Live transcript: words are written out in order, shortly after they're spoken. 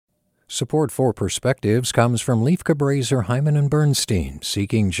Support for Perspectives comes from Leif Cabraser, Hyman and Bernstein,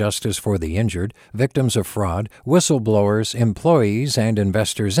 seeking justice for the injured, victims of fraud, whistleblowers, employees, and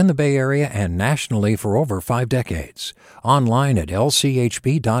investors in the Bay Area and nationally for over 5 decades. Online at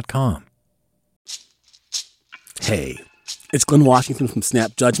lchb.com. Hey, it's Glenn Washington from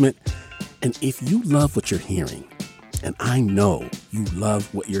Snap Judgment, and if you love what you're hearing, and I know you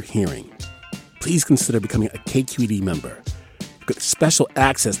love what you're hearing, please consider becoming a KQED member. Get special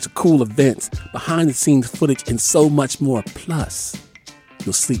access to cool events, behind-the-scenes footage, and so much more. Plus,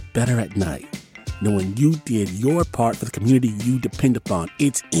 you'll sleep better at night knowing you did your part for the community you depend upon.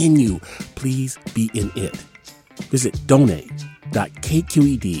 It's in you. Please be in it. Visit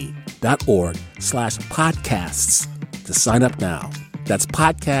donate.kqed.org/podcasts to sign up now. That's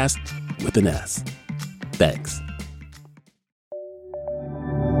podcast with an S. Thanks.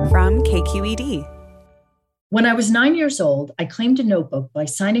 From KQED. When I was 9 years old, I claimed a notebook by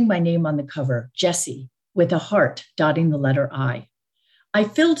signing my name on the cover, Jessie, with a heart dotting the letter I. I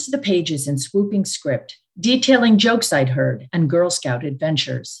filled the pages in swooping script, detailing jokes I'd heard and Girl Scout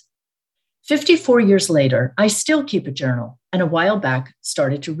adventures. 54 years later, I still keep a journal, and a while back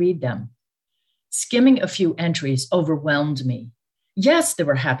started to read them. Skimming a few entries overwhelmed me. Yes, there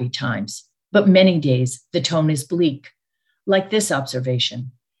were happy times, but many days the tone is bleak. Like this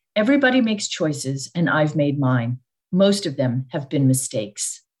observation. Everybody makes choices, and I've made mine. Most of them have been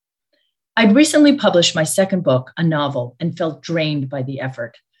mistakes. I'd recently published my second book, a novel, and felt drained by the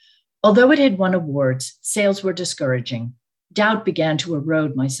effort. Although it had won awards, sales were discouraging. Doubt began to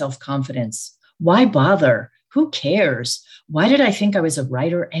erode my self-confidence. Why bother? Who cares? Why did I think I was a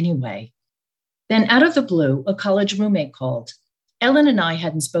writer anyway? Then out of the blue, a college roommate called. Ellen and I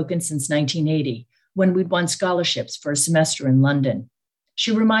hadn't spoken since 1980, when we'd won scholarships for a semester in London.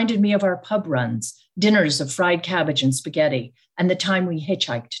 She reminded me of our pub runs, dinners of fried cabbage and spaghetti, and the time we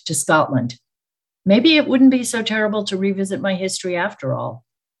hitchhiked to Scotland. Maybe it wouldn't be so terrible to revisit my history after all.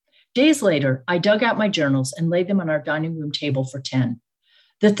 Days later, I dug out my journals and laid them on our dining room table for 10.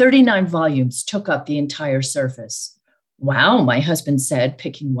 The 39 volumes took up the entire surface. Wow, my husband said,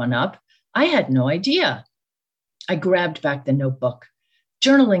 picking one up. I had no idea. I grabbed back the notebook.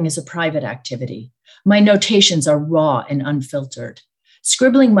 Journaling is a private activity. My notations are raw and unfiltered.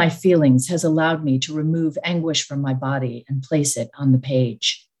 Scribbling my feelings has allowed me to remove anguish from my body and place it on the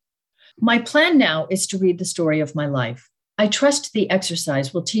page. My plan now is to read the story of my life. I trust the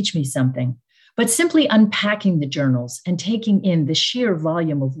exercise will teach me something, but simply unpacking the journals and taking in the sheer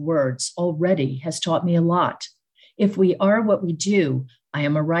volume of words already has taught me a lot. If we are what we do, I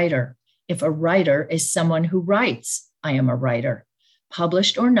am a writer. If a writer is someone who writes, I am a writer.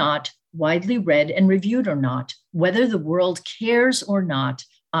 Published or not, widely read and reviewed or not, whether the world cares or not,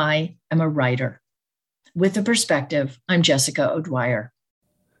 I am a writer. With a perspective, I'm Jessica O'Dwyer.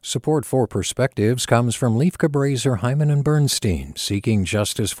 Support for Perspectives comes from Leif Cabraser, Hyman and Bernstein, seeking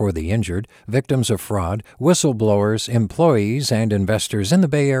justice for the injured, victims of fraud, whistleblowers, employees, and investors in the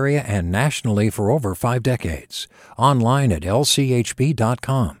Bay Area and nationally for over 5 decades. Online at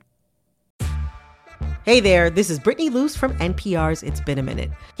lchb.com. Hey there, this is Brittany Luce from NPR's It's Been a Minute.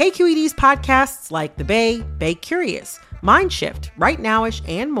 KQED's podcasts like The Bay, Bay Curious, Mind Shift, Right Nowish,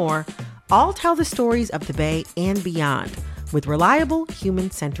 and more all tell the stories of the Bay and beyond with reliable,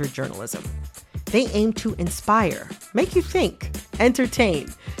 human-centered journalism. They aim to inspire, make you think,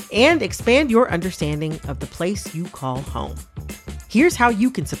 entertain, and expand your understanding of the place you call home. Here's how you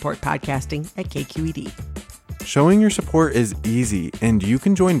can support podcasting at KQED. Showing your support is easy, and you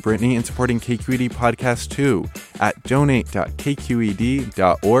can join Brittany in supporting KQED Podcast too at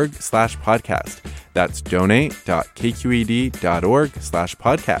donate.kqed.org/podcast. That's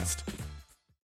donate.kqed.org/podcast.